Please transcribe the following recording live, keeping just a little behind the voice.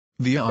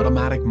The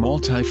automatic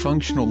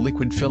multifunctional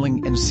liquid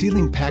filling and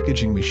sealing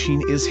packaging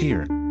machine is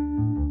here.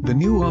 The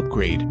new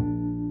upgrade.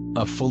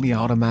 A fully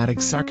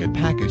automatic circuit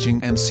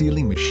packaging and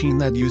sealing machine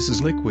that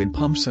uses liquid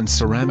pumps and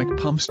ceramic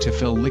pumps to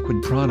fill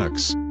liquid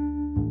products.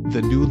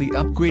 The newly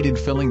upgraded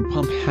filling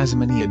pump has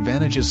many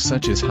advantages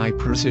such as high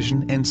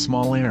precision and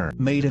small error.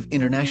 Made of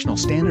international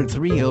standard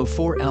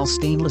 304L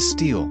stainless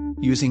steel,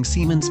 using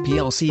Siemens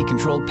PLC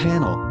control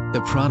panel,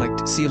 the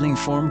product sealing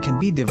form can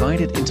be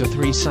divided into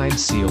 3-side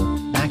seal,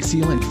 back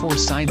seal and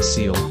 4-side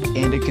seal,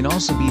 and it can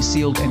also be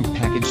sealed and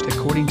packaged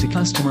according to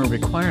customer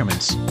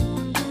requirements.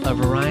 A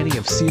variety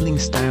of sealing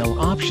style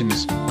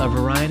options, a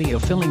variety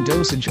of filling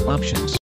dosage options.